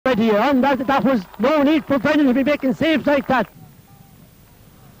idea, and that was no need for Brendan to be making saves like that.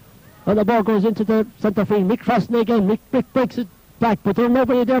 And the ball goes into the centre field. Mick crossing again. Mick breaks it back, but there's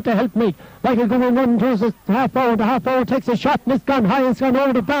nobody there to help Mick. Michael going running towards the half forward. The half forward takes a shot, and it's gone high. It's gone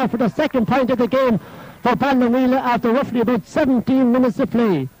over the bar for the second point of the game for Ballymena after roughly about 17 minutes of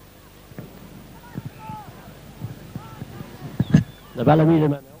play. The Ballymena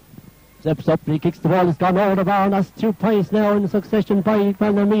man steps up, he kicks the ball, it's gone over the bar, and that's 2 points now in succession by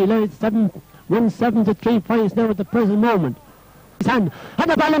Ballymena. It's 1-7 to 3 points now at the present moment. His hand,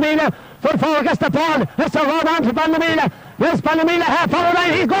 and the Ballymena full forward gets the ball. It's a run on to Ballymena. Yes, Ballymena half forward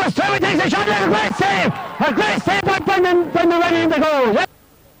line. He goes through, he takes a shot, and a great save! A great save by Brendan running in the goal. Yep.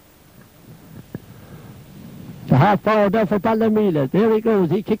 The half forward there for Ballymena. There he goes,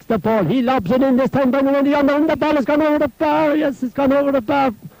 he kicks the ball, he lobs it in this time. Ballymena, the ball has gone over the bar. Yes, it's gone over the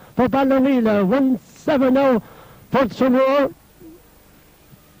bar for Ballymena. 1-7 now for Tremor.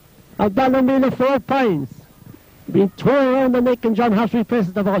 And Ballymena 4 points. Being thrown around the neck, and John Harsh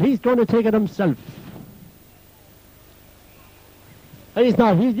replaces the ball. He's going to take it himself. And he's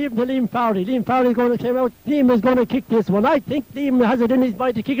not. He's leaving to Liam Fowley. Liam Fowley is going to come out. Liam is going to kick this one. I think Liam has it in his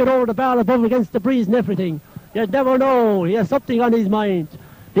mind to kick it over the bar above against the breeze and everything. You never know. He has something on his mind.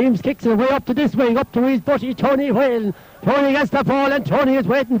 Liam kicks it way up to this wing, up to his buddy Tony Whale. Tony gets the ball, and Tony is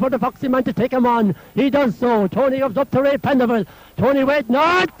waiting for the Foxy man to take him on. He does so. Tony comes up to Ray Pendeville. Tony waiting.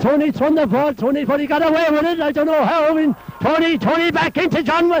 No, Tony's thrown the ball. Tony, but he got away with it. I don't know how. I mean, Tony back into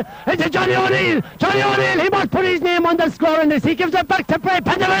Johnny O'Neill. Johnny O'Neill, he must put his name on the scoring list. He gives it back to Ray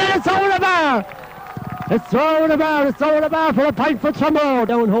Pendeville, and it's over the bar. It's over the bar. It's over the bar for a point for Tremor.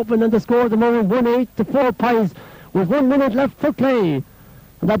 Down hoping, and the score at the moment 1-8 to 4 points with 1 minute left for play.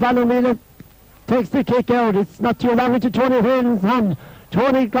 And the Ballymena takes the kick out. It's not too long into Tony Whalen's hand.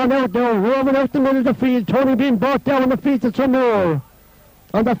 Tony gone out there, roaming out the middle of the field. Tony being brought down the field to Tremor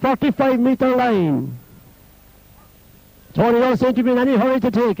on the 45-metre line. Tony don't seem to be in any hurry to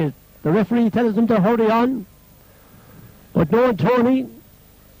take it. The referee tells him to hurry on. But no, Tony,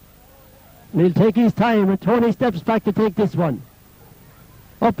 he'll take his time, and Tony steps back to take this one.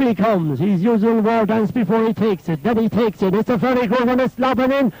 Up he comes. He's using war dance before he takes it. Then he takes it. It's a very good one. It's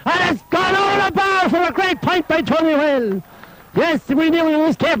lobbing in. And it's gone over the bar for a great point by Tony Whale. Yes, we knew he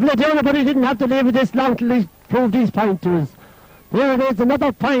was capable of doing it, but he didn't have to leave it this long till he proved his point to us. There it is,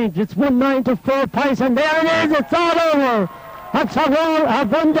 another point. It's 1-9 to 4 points, and there it is. It's all over. And Tremor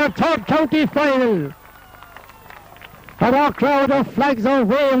have won their 3rd county final. And our crowd of flags are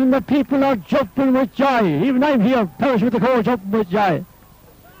waving. The people are jumping with joy. Even I'm here, perish with the cold, jumping with joy.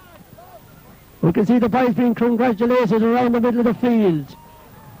 We can see the boys being congratulated around the middle of the field.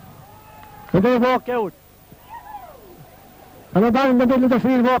 And they walk out. And a man in the middle of the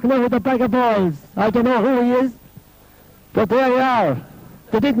field walking out with a bag of balls. I don't know who he is, but there they are.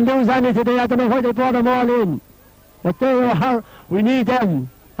 They didn't lose any today. I don't know why they brought them all in. But there they are. We need them.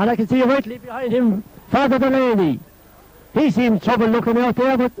 And I can see rightly behind him, Father Delaney. He seems troubled looking out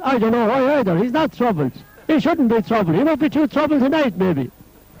there, but I don't know why either. He's not troubled. He shouldn't be troubled. He might be too troubled tonight, maybe.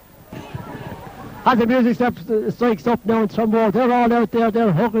 As the music strikes up now in Tremor, they're all out there,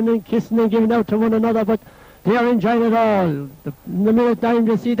 they're hugging and kissing and giving out to one another, but they're enjoying it all. In the minute time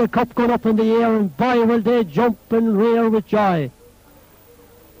they see the cup going up in the air, and boy will they jump and rear with joy.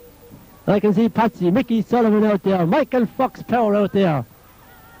 I can see Patsy, Mickey Sullivan out there, Michael Fox Power out there,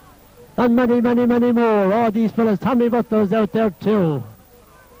 and many, many, many more. All these fellas, Tommy Butler's out there too,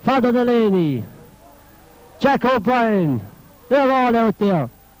 Father Delaney, Jack O'Brien, they're all out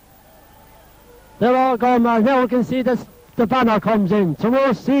there. They're all gone mad. Now we can see the banner comes in.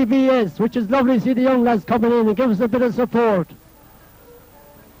 Tremor CBS, which is lovely to see the young lads coming in and give us a bit of support.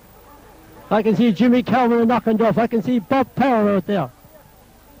 I can see Jimmy Cowan and Knockendorf. I can see Bob Power out there.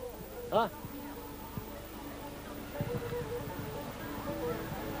 Huh?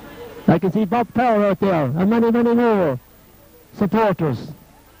 I can see Bob Power out there and many, many more supporters.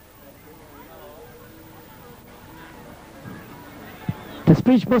 The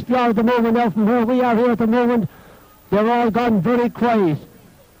speech must be out at the moment now from where we are here at the moment. They're all gone very quiet.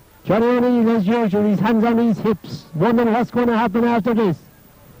 Johnny O'Neill, as usual, his hands on his hips, wondering what's going to happen after this.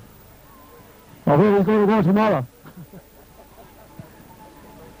 Or where he's going to go tomorrow.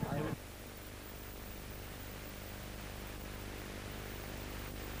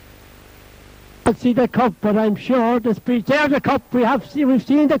 I see the cup, but I'm sure the speech, there's the cup, we've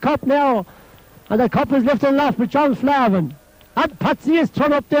seen the cup now. And the cup is lifted aloft with John Flavin. And Patsy is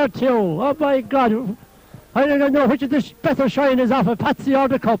thrown up there too. Oh my God. I don't know which of the better shine is off, a Patsy or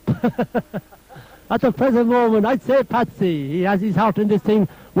the cup. At the present moment, I'd say Patsy. He has his heart in this thing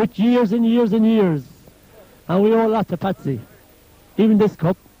with years and years and years. And we owe a lot to Patsy. Even this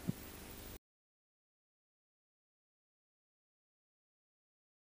cup.